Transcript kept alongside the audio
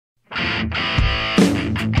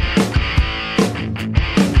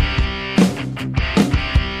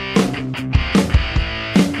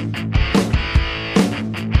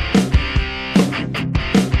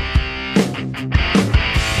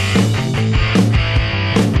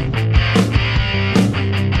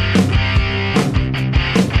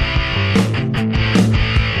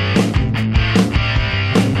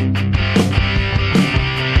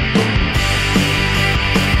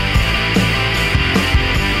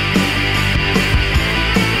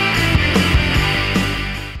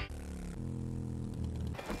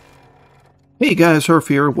Hey guys, Hrph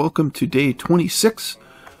here. Welcome to day 26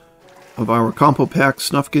 of our Compo Pack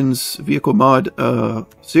Snuffkins Vehicle Mod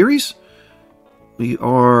series. We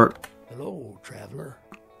are Hello, traveler.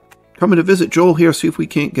 Coming to visit Joel here, see if we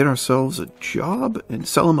can't get ourselves a job and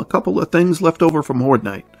sell him a couple of things left over from Horde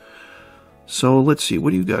Night. So let's see,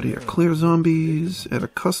 what do you got here? Clear zombies at a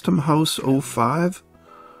custom house 05.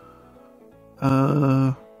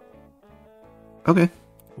 Okay.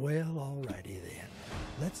 Well, alrighty then.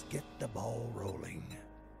 Let's get the ball rolling.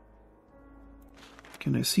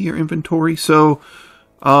 Can I see your inventory? So,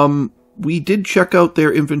 we did check out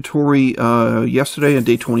their inventory yesterday on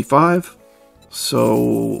day 25.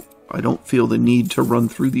 So, I don't feel the need to run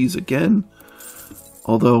through these again.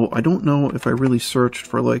 Although, I don't know if I really searched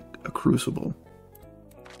for, like, a crucible.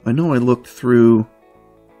 I know I looked through...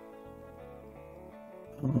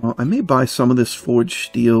 I may buy some of this forged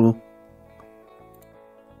steel.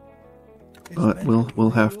 But we'll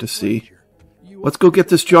have to see. Let's go get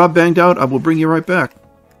this job banged out. I will bring you right back.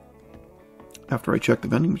 After I check the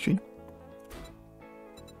vending machine.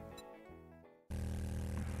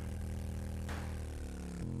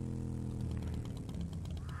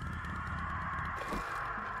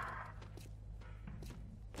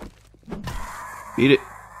 Beat it.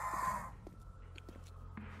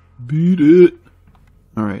 Beat it.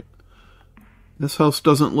 Alright. This house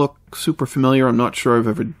doesn't look super familiar. I'm not sure I've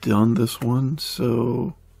ever done this one,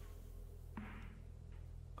 so...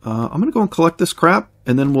 I'm gonna go and collect this crap,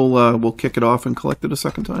 and then we'll kick it off and collect it a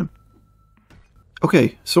second time.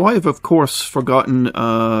 Okay, so I have, of course, forgotten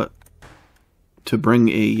to bring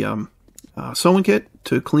a sewing kit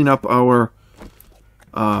to clean up our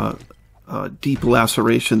deep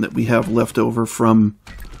laceration that we have left over from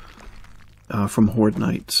Horde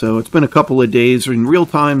Night. So it's been a couple of days in real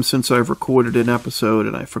time since I've recorded an episode,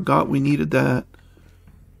 and I forgot we needed that.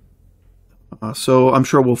 So I'm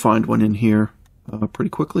sure we'll find one in here pretty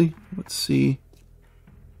quickly. Let's see.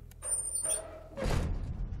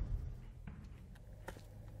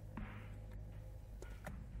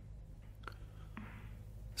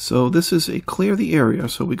 So this is a clear the area,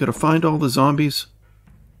 so we got to find all the zombies.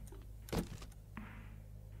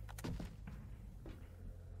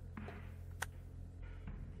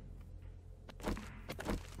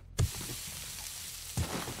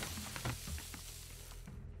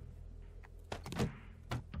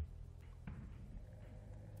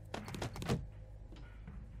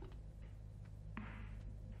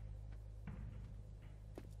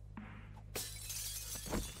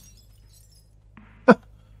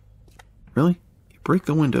 Really? You break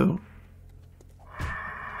the window.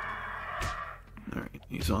 Alright,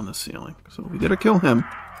 he's on the ceiling. So we gotta kill him.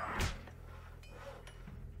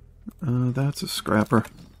 That's a scrapper.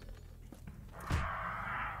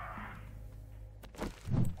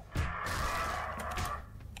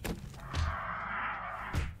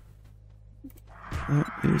 That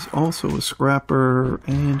is also a scrapper.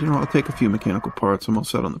 And, you know, I'll take a few mechanical parts. I'm all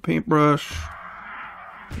set on the paintbrush.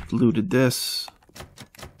 I've looted this.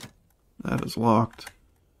 That is locked.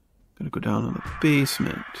 Gonna go down in the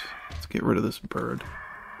basement. Let's get rid of this bird.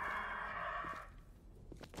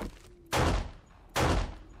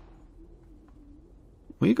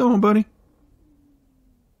 Where you going, buddy?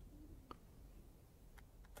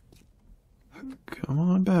 Come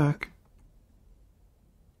on back.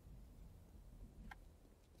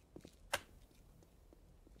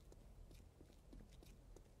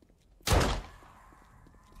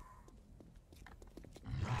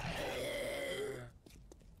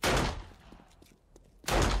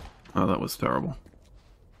 Oh, that was terrible.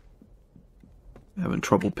 Having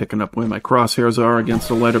trouble picking up where my crosshairs are against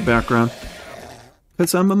a lighter background.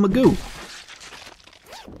 Because I'm a magoo.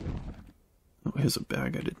 Oh, here's a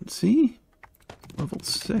bag I didn't see. Level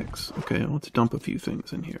 6. Okay, let's dump a few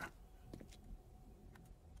things in here.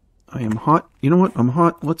 I am hot. You know what? I'm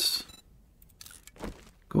hot. Let's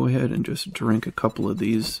go ahead and just drink a couple of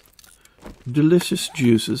these delicious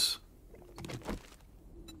juices.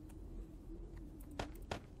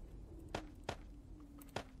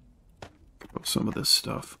 Some of this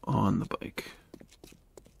stuff on the bike.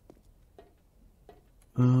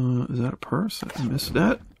 Is that a purse? I missed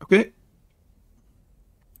that. Okay.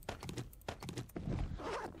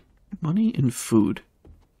 Money and food.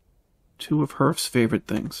 Two of Hrph's favorite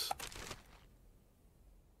things.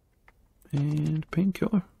 And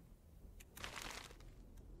painkiller.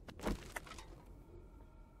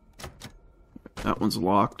 That one's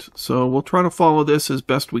locked. So we'll try to follow this as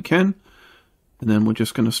best we can. And then we're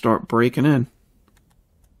just going to start breaking in.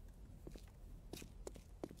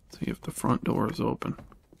 See if the front door is open.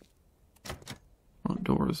 Front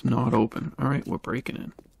door is not open. Alright, we're breaking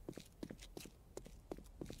in.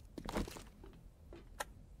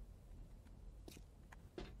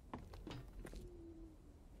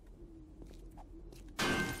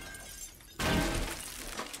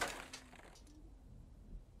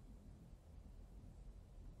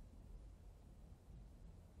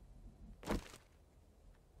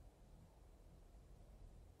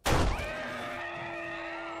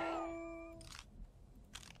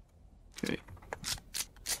 Okay.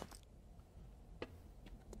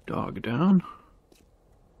 Dog down.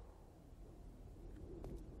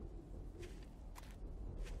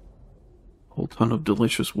 Whole ton of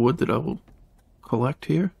delicious wood that I will collect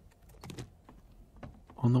here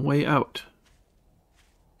on the way out.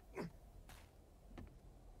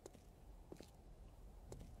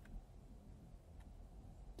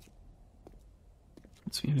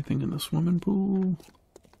 Don't see anything in the swimming pool.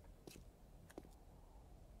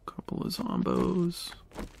 Couple of zombos.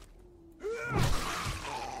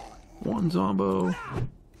 One zombo.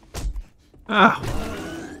 Ah!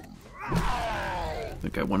 I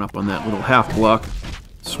think I went up on that little half block.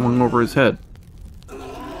 Swung over his head. Alright,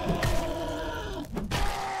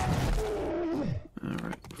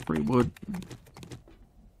 free wood.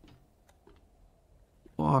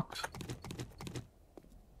 Locked.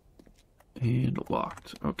 And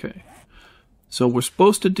locked. Okay. So we're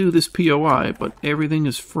supposed to do this POI, but everything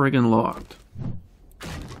is friggin' locked.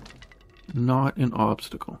 Not an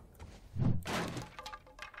obstacle.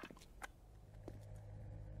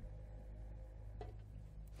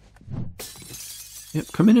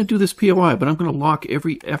 Yep, come in and do this POI, but I'm going to lock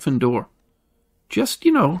every effing door. Just,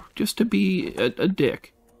 you know, just to be a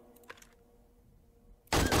dick.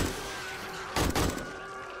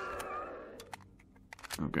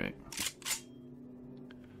 Okay.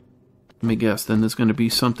 Let me guess, then there's going to be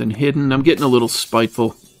something hidden. I'm getting a little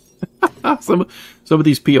spiteful. Some of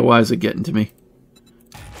these POIs are getting to me.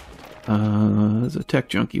 There's a tech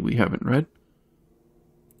junkie we haven't read.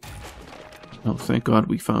 Oh, thank God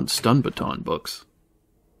we found stun baton books.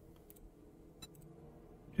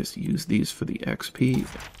 Just use these for the XP.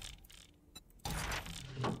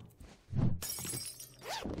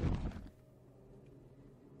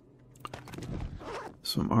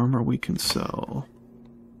 Some armor we can sell.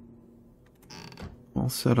 All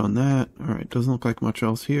set on that. Alright, doesn't look like much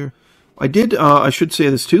else here. I did, I should say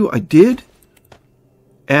this too, I did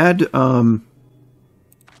add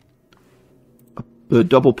the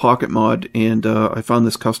double pocket mod, and I found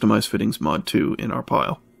this customized fittings mod too in our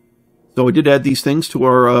pile. So I did add these things to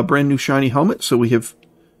our brand new shiny helmet, so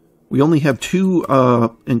we only have 2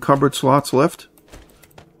 encumbered slots left.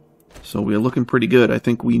 So we're looking pretty good. I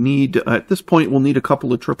think we need, at this point, we'll need a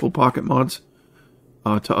couple of triple pocket mods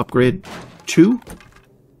to upgrade 2.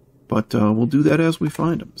 But we'll do that as we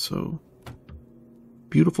find them. So,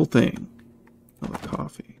 beautiful thing. Another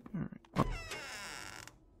coffee. All right.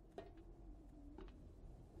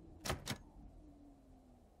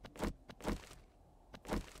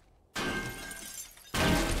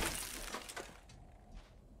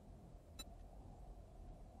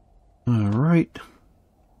 All right.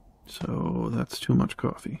 So that's too much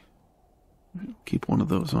coffee. Keep one of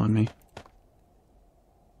those on me.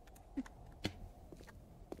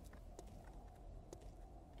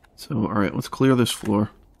 So, alright, let's clear this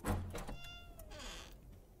floor.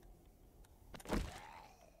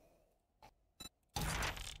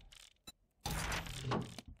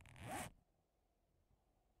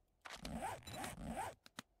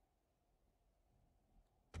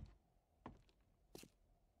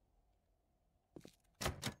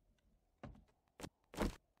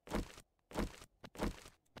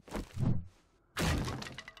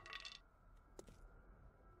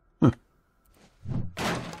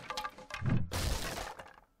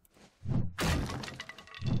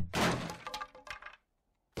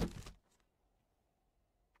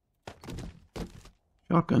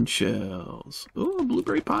 Shotgun shells. Oh,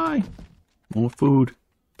 blueberry pie. More food.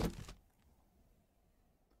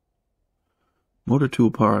 Motor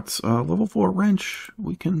tool parts. Level 4 wrench.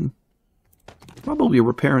 We can probably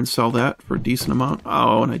repair and sell that for a decent amount.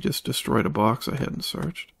 Oh, and I just destroyed a box I hadn't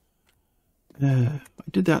searched. I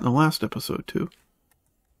did that in the last episode, too.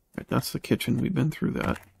 Alright, that's the kitchen. We've been through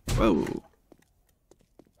that. Whoa.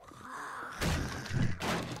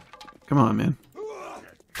 Come on, man.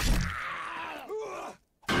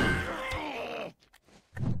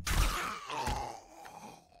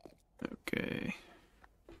 Okay.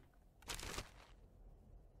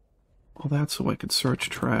 Well, that's so I could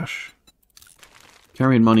search trash.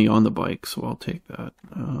 Carrying money on the bike, so I'll take that.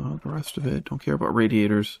 The rest of it, don't care about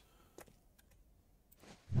radiators.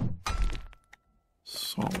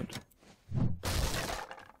 Solid.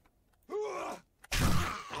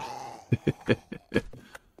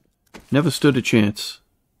 Never stood a chance.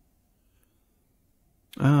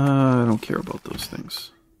 I don't care about those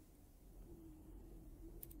things.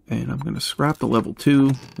 And I'm going to scrap the level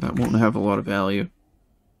 2. That won't have a lot of value.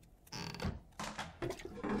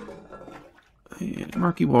 And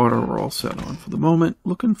murky water we're all set on for the moment.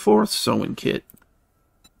 Looking for a sewing kit.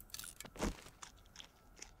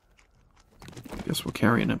 I guess we'll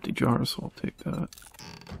carry an empty jar, so I'll take that.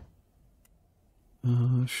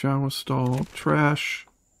 Shower stall, trash.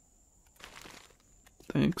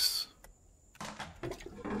 Thanks.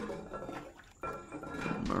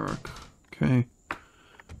 Mark. Okay.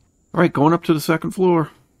 Alright, going up to the second floor.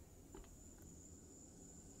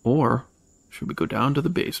 Or should we go down to the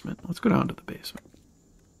basement? Let's go down to the basement.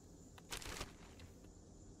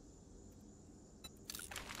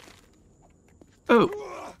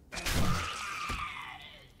 Oh!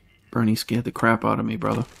 Bernie scared the crap out of me,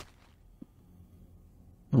 brother.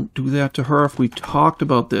 Don't do that to Hrph. We've talked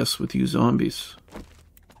about this with you zombies.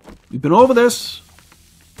 We've been over this.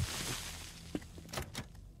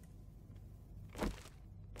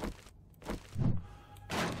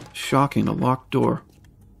 Shocking, a locked door.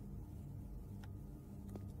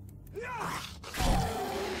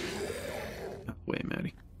 Way,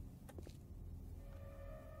 Maddie.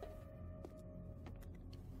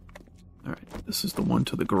 Alright, this is the one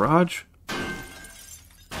to the garage.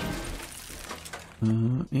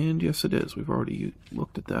 And yes it is. We've already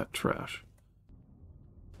looked at that trash.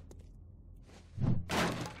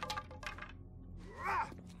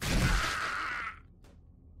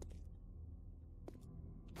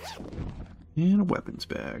 And a weapons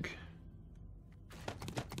bag.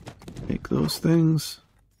 Take those things.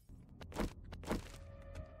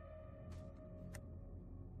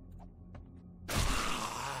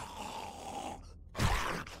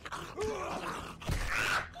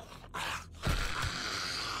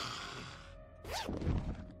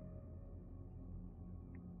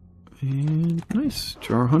 And nice.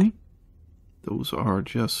 Jar honey. Those are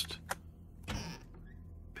just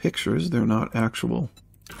pictures. They're not actual.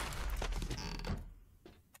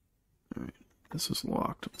 Alright. This is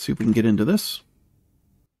locked. Let's see if we can get into this.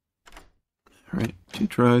 Alright. 2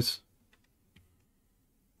 tries.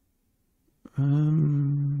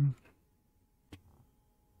 None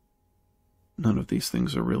of these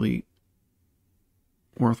things are really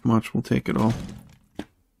worth much. We'll take it all.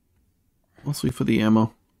 Mostly for the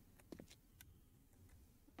ammo.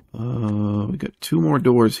 We got 2 more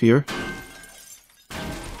doors here.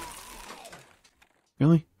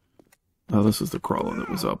 Really? Oh, this is the crawler that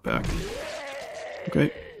was out back.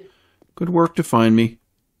 Okay. Good work to find me.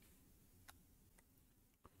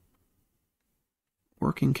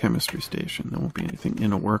 Working chemistry station. There won't be anything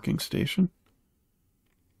in a working station.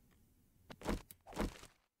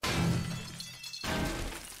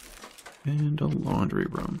 And a laundry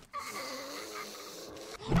room.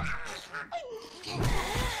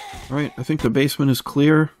 Alright, I think the basement is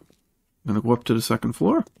clear. I'm going to go up to the second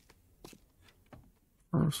floor.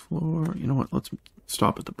 First floor. You know what? Let's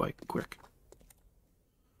stop at the bike quick.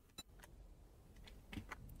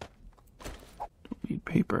 Don't need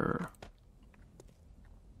paper.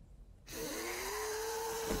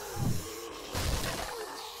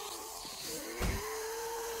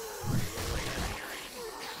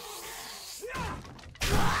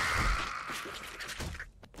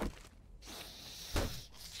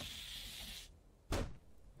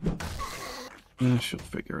 She'll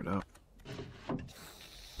figure it out.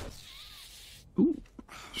 Ooh,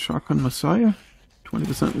 Shotgun Messiah.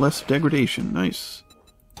 20% less degradation. Nice.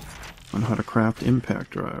 On how to craft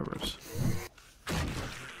impact drivers. I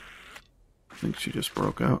think she just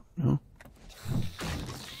broke out. No.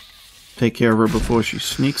 Take care of her before she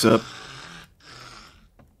sneaks up.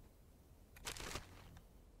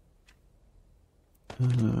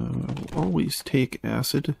 I'll always take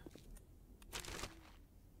acid.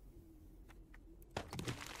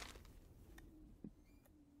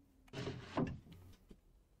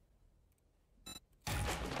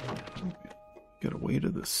 Get away to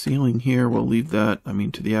the ceiling here. We'll leave that. I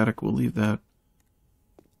mean, to the attic, we'll leave that.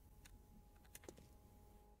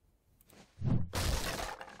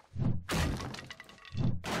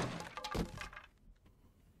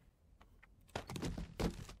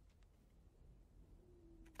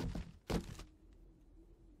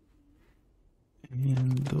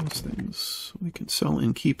 these things we can sell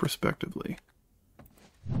and keep respectively.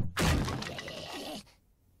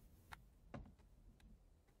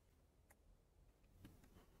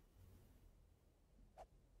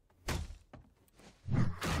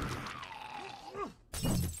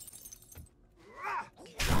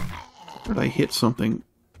 Did I hit something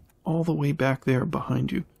all the way back there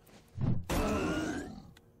behind you? Oh,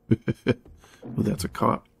 that's a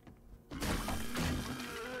cop.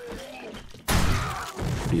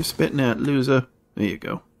 What are you spitting at, loser? There you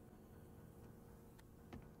go.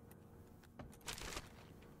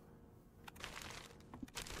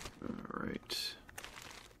 Alright.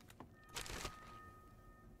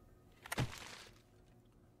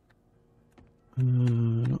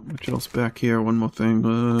 Not much else back here. One more thing.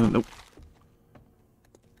 Nope.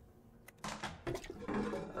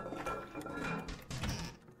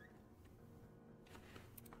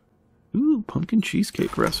 Ooh, pumpkin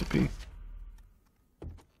cheesecake recipe.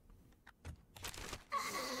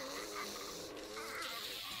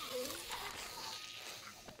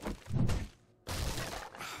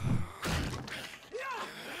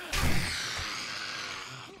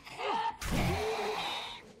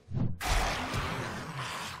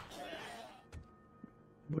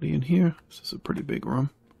 Anybody in here? This is a pretty big room.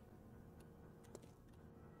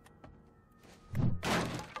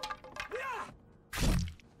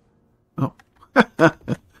 Oh.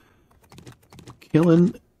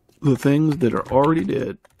 Killing the things that are already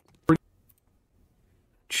dead.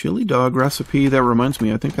 Chili dog recipe. That reminds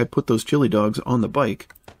me, I think I put those chili dogs on the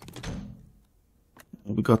bike.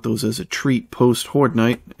 We got those as a treat post-horde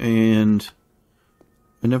night, and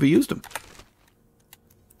I never used them.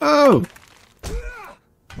 Oh!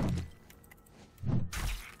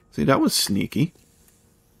 See, that was sneaky.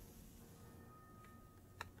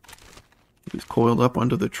 He's coiled up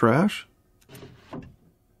under the trash.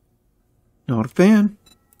 Not a fan.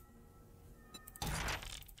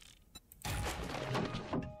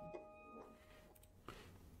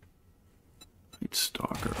 Night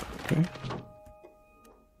Stalker, okay.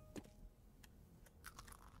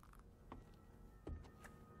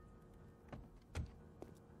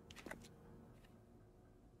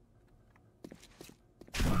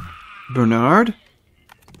 Bernard?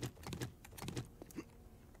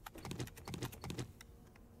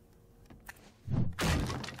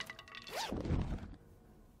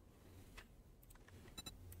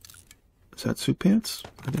 Is that suit pants?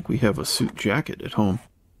 I think we have a suit jacket at home.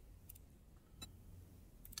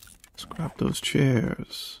 Scrap those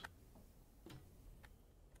chairs.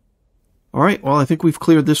 Alright, well I think we've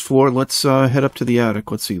cleared this floor. Let's head up to the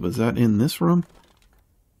attic. Let's see, was that in this room?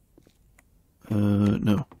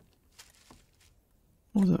 No.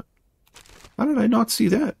 What was that? How did I not see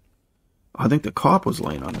that? I think the cop was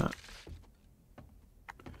laying on that.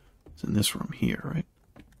 It's in this room here, right?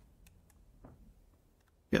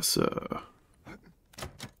 Yes,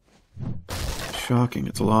 shocking,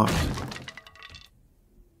 it's locked.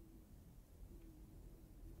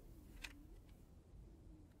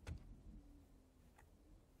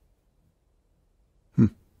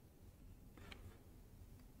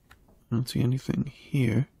 I don't see anything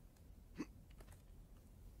here.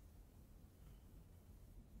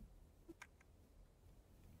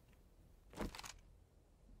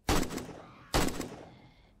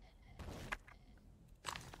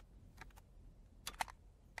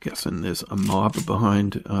 Guessing there's a mob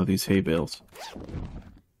behind these hay bales.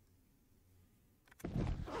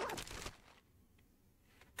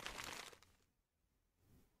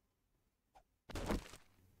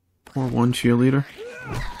 Poor one cheerleader.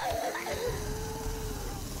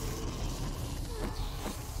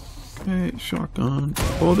 Okay, shotgun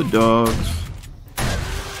for the dogs.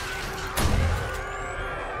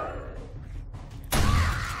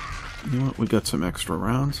 You know what? We got some extra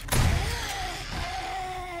rounds.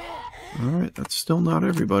 Alright, that's still not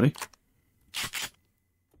everybody.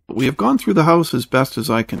 But we have gone through the house as best as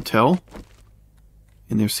I can tell.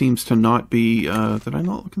 And there seems to not be... did I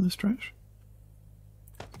not look in this trash?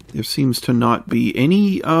 There seems to not be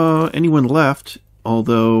any anyone left,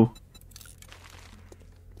 although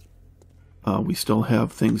we still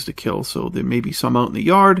have things to kill, so there may be some out in the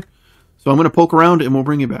yard. So I'm going to poke around and we'll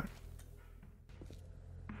bring you back.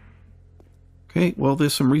 Okay, well,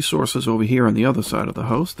 there's some resources over here on the other side of the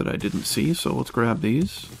house that I didn't see, so let's grab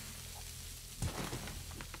these.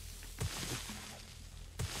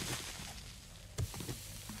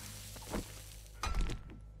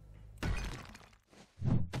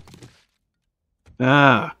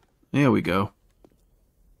 Ah, there we go.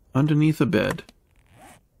 Underneath a bed.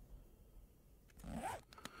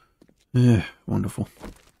 Wonderful.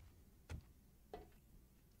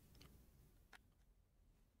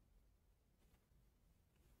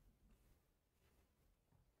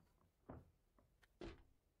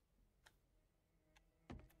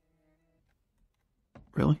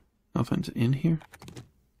 Really? Nothing's in here?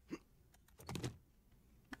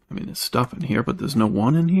 I mean, there's stuff in here, but there's no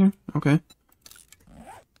one in here? Okay.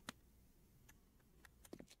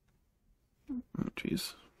 Oh,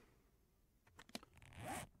 jeez.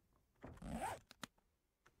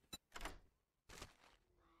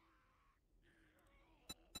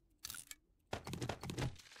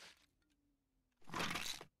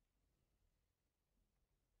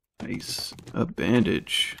 Nice. A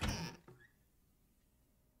bandage.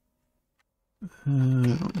 I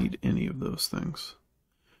don't need any of those things.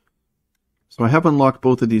 So I have unlocked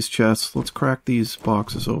both of these chests. Let's crack these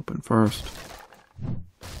boxes open first.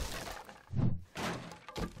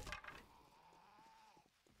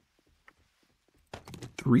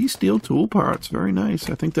 Three steel tool parts. Very nice.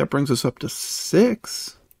 I think that brings us up to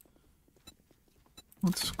 6.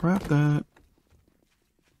 Let's scrap that.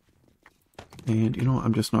 And you know what?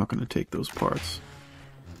 I'm just not going to take those parts.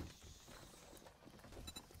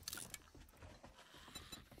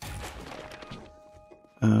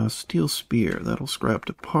 Steel spear. That'll scrap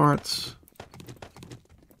to parts.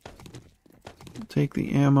 Take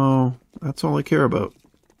the ammo. That's all I care about.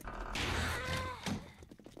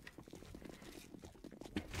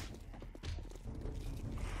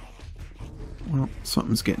 Well,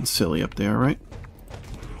 something's getting silly up there, right?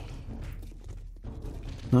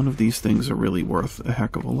 None of these things are really worth a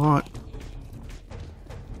heck of a lot.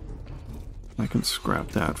 I can scrap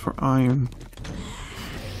that for iron.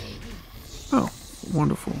 Oh,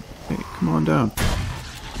 wonderful. Hey, come on down.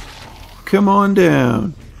 Come on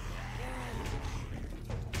down.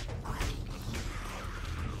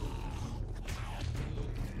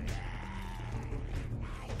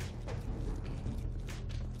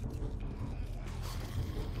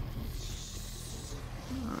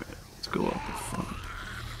 Alright, let's go up the front.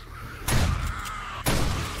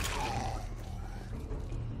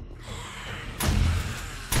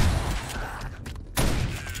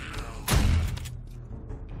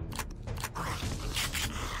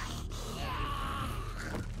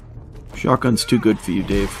 Shotgun's too good for you,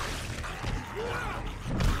 Dave.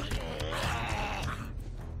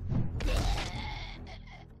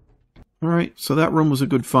 Alright, so that room was a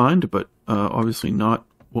good find, but obviously not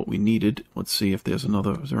what we needed. Let's see if there's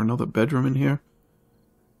another... Is there another bedroom in here?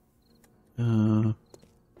 It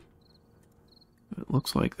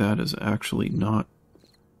looks like that is actually not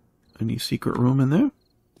any secret room in there.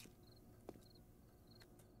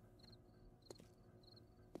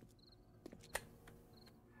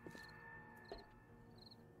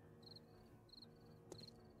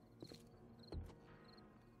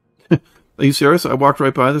 Are you serious? I walked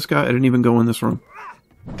right by this guy. I didn't even go in this room.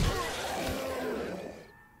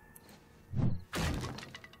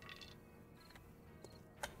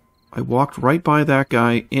 I walked right by that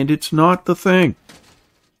guy, and it's not the thing.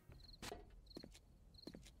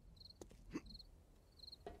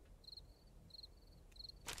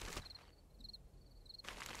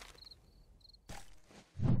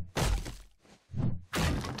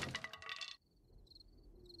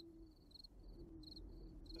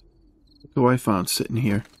 Who I found sitting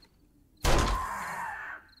here.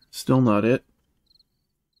 Still not it.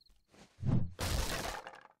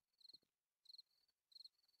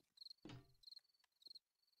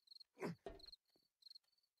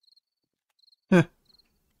 Heh.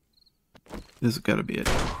 This has got to be it.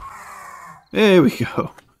 There we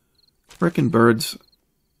go. Frickin' birds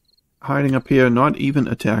hiding up here, not even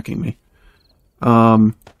attacking me.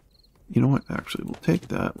 You know what? Actually, we'll take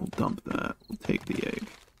that. We'll dump that. We'll take the egg.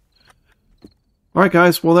 Alright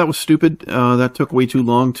guys, well that was stupid. That took way too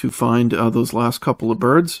long to find those last couple of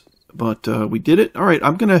birds. But we did it. Alright,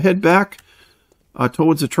 I'm going to head back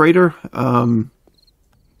towards the trader and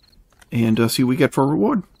see what we get for a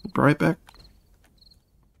reward. We'll be right back.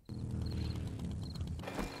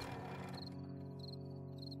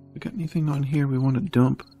 We got anything on here we want to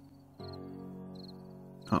dump?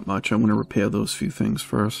 Not much. I'm going to repair those few things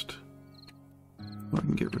first. I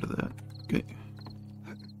can get rid of that. Okay.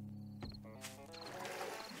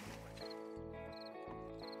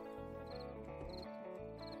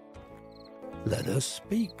 Let us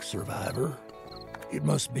speak, survivor. It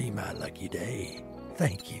must be my lucky day.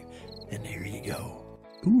 Thank you, and here you go.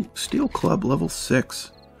 Ooh, Steel Club level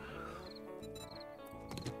 6.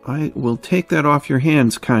 I will take that off your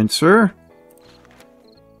hands, kind sir.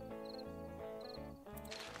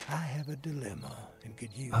 I have a dilemma and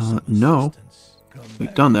could use no. assistance.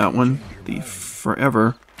 We've done that one. The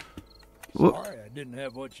forever. Whoop. Sorry I didn't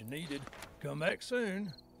have what you needed. Come back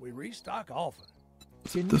soon. We restock often.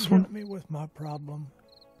 Can this you help one? me with my problem?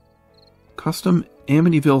 Custom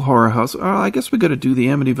Amityville Horror House. I guess we gotta do the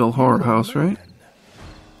Amityville Horror House, right?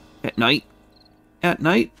 At night. at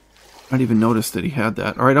night. I didn't even notice that he had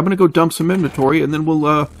that. Alright, I'm going to go dump some inventory, and then we'll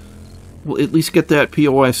at least get that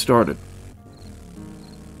POI started.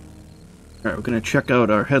 Alright, we're going to check out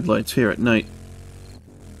our headlights here at night.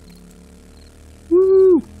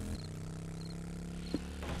 Woo!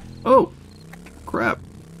 Oh! Crap.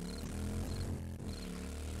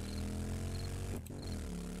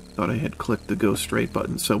 Thought I had clicked the go straight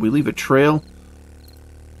button. So we leave a trail.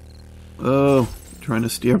 Oh, trying to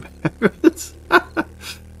steer backwards.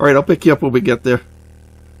 Alright, I'll pick you up when we get there.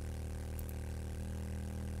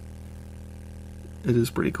 It is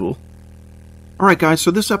pretty cool. Alright guys,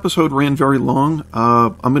 so this episode ran very long.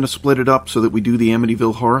 I'm going to split it up so that we do the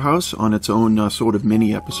Amityville Horror House on its own sort of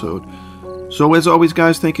mini episode. So as always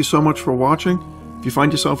guys, thank you so much for watching. If you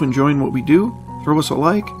find yourself enjoying what we do, throw us a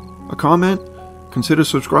like, a comment, consider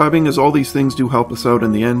subscribing, as all these things do help us out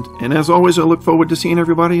in the end. And as always, I look forward to seeing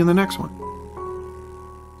everybody in the next one.